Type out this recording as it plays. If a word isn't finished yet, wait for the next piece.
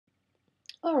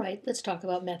All right, let's talk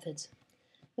about methods.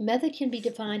 A method can be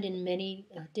defined in many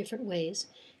different ways.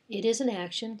 It is an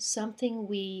action, something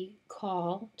we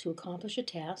call to accomplish a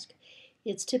task.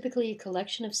 It's typically a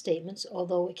collection of statements,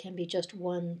 although it can be just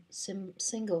one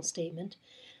single statement.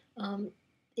 Um,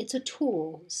 it's a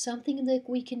tool, something that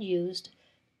we can use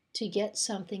to get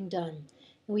something done.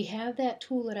 And we have that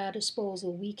tool at our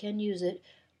disposal. We can use it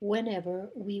whenever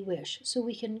we wish. So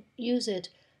we can use it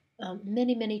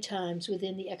many, many times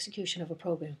within the execution of a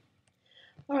program.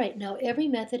 All right, now every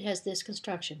method has this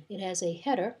construction. It has a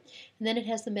header, and then it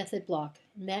has the method block.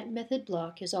 And that method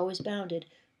block is always bounded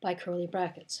by curly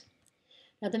brackets.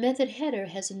 Now the method header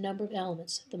has a number of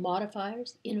elements: the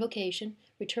modifiers, invocation,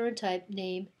 return type,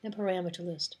 name, and parameter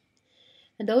list.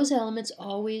 And those elements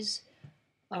always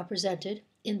are presented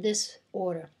in this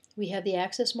order. We have the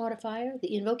access modifier,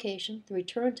 the invocation, the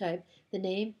return type, the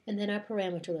name, and then our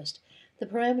parameter list. The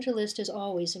parameter list is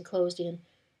always enclosed in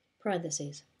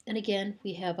parentheses. And again,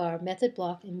 we have our method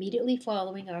block immediately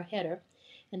following our header,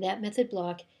 and that method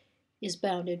block is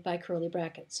bounded by curly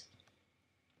brackets.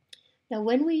 Now,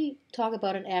 when we talk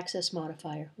about an access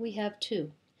modifier, we have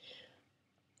two.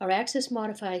 Our access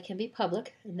modifier can be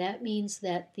public, and that means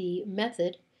that the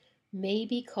method may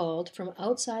be called from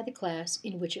outside the class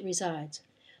in which it resides.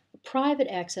 A private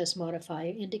access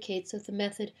modifier indicates that the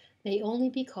method may only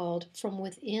be called from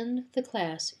within the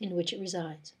class in which it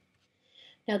resides.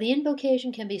 Now, the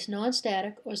invocation can be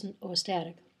non-static or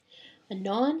static. A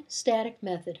non-static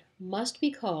method must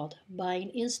be called by an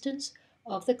instance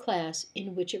of the class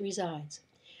in which it resides.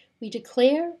 We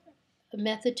declare a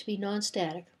method to be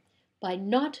non-static by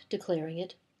not declaring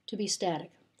it to be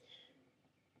static.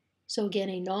 So again,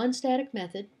 a non-static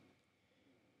method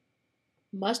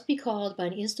must be called by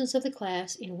an instance of the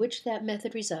class in which that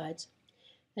method resides,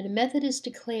 and a method is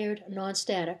declared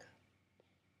non-static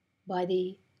by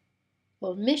the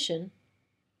omission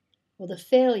or the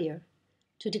failure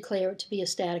to declare it to be a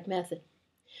static method.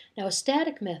 Now, a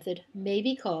static method may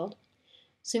be called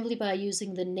simply by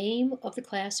using the name of the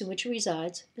class in which it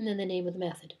resides and then the name of the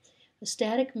method. A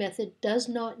static method does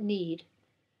not need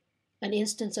an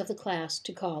instance of the class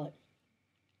to call it.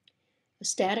 A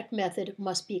static method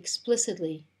must be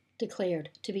explicitly declared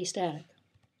to be static.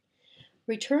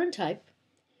 Return type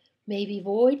may be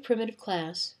void primitive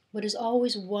class, but is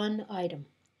always one item.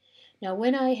 Now,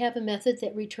 when I have a method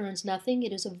that returns nothing,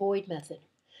 it is a void method.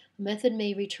 A method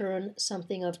may return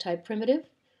something of type primitive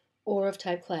or of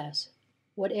type class.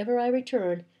 Whatever I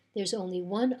return, there's only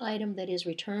one item that is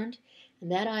returned,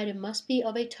 and that item must be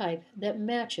of a type that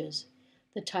matches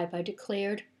the type I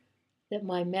declared that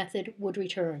my method would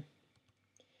return.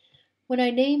 When I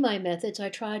name my methods, I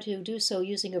try to do so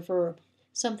using a verb,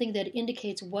 something that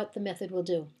indicates what the method will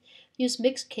do. Use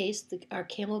mixed case, our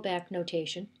camelback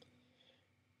notation,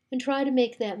 and try to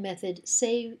make that method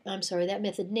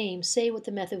name say what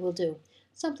the method will do,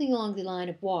 something along the line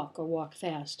of walk or walk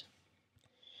fast.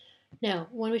 Now,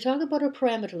 when we talk about a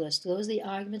parameter list, those are the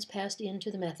arguments passed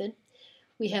into the method.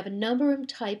 We have a number and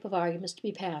type of arguments to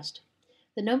be passed.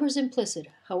 The number is implicit.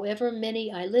 However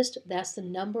many I list, that's the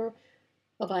number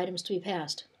of items to be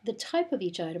passed. The type of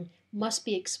each item must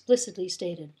be explicitly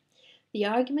stated. The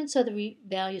arguments are the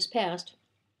values passed.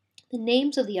 The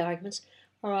names of the arguments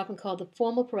are often called the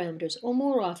formal parameters, or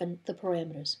more often the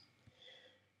parameters.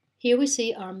 Here we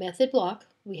see our method block.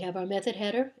 We have our method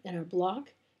header, and our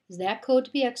block is that code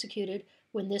to be executed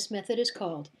when this method is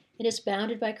called, and it's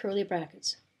bounded by curly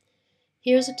brackets.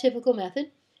 Here's a typical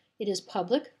method. It is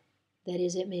public, that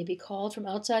is, it may be called from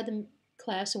outside the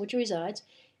class in which it resides.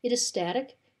 It is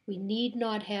static. We need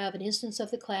not have an instance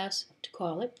of the class to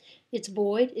call it. It's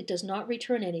void. It does not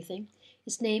return anything.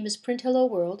 Its name is print hello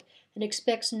world and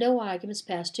expects no arguments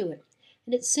passed to it.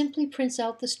 And it simply prints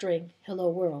out the string hello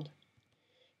world.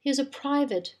 Here's a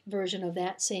private version of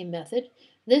that same method.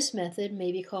 This method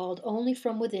may be called only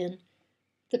from within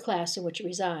the class in which it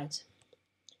resides.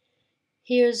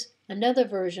 Here's another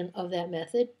version of that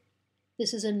method.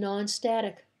 This is a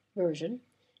non-static version.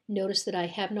 Notice that I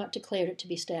have not declared it to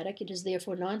be static. It is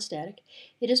therefore non-static.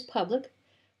 It is public,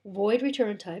 void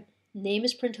return type, name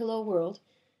is print hello world,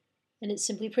 and it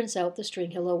simply prints out the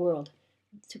string hello world.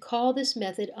 To call this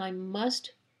method, I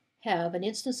must have an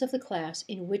instance of the class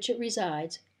in which it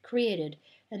resides created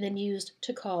and then used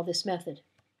to call this method.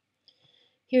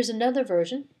 Here's another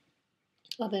version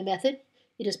of a method.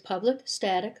 It is public,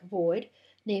 static, void,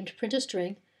 named print a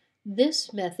string.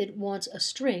 This method wants a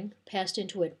string passed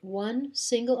into it, one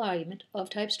single argument of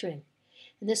type string.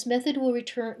 And this method will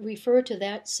refer to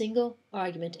that single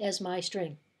argument as my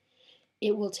string.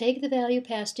 It will take the value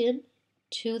passed in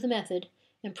to the method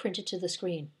and print it to the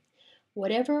screen.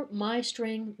 Whatever my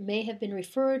string may have been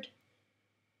referred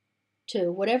to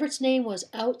whatever its name was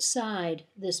outside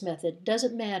this method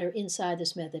doesn't matter inside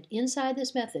this method. Inside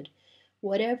this method,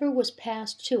 whatever was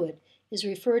passed to it is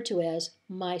referred to as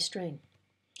my string.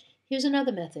 Here's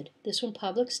another method, this one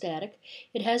public static.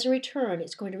 It has a return.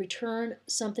 It's going to return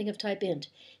something of type int.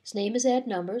 Its name is add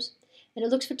numbers, and it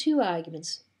looks for two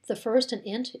arguments. The first, an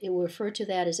int, it will refer to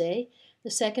that as A.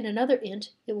 The second, another int,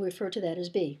 it will refer to that as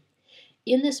B.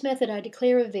 In this method, I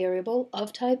declare a variable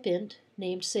of type int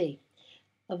named C.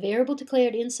 A variable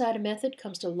declared inside a method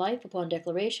comes to life upon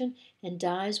declaration and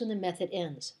dies when the method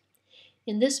ends.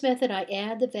 In this method, I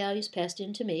add the values passed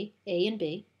into me, A and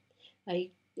B.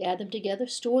 I add them together,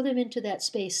 store them into that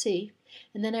space C,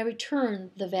 and then I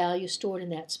return the value stored in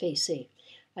that space C.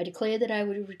 I declared that I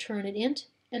would return an int,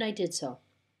 and I did so.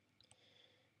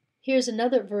 Here's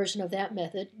another version of that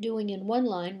method, doing in one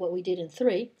line what we did in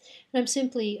 3. And I'm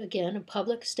simply, again, a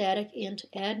public static int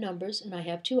add numbers, and I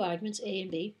have two arguments, A and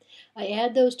B. I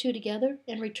add those two together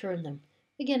and return them.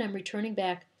 Again, I'm returning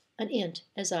back an int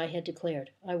as I had declared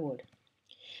I would.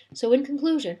 So in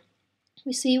conclusion,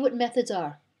 we see what methods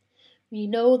are. We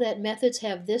know that methods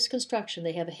have this construction.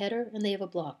 They have a header and they have a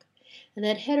block. And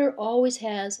that header always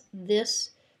has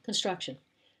this construction: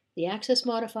 the access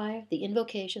modifier, the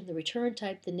invocation, the return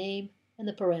type, the name, and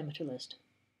the parameter list.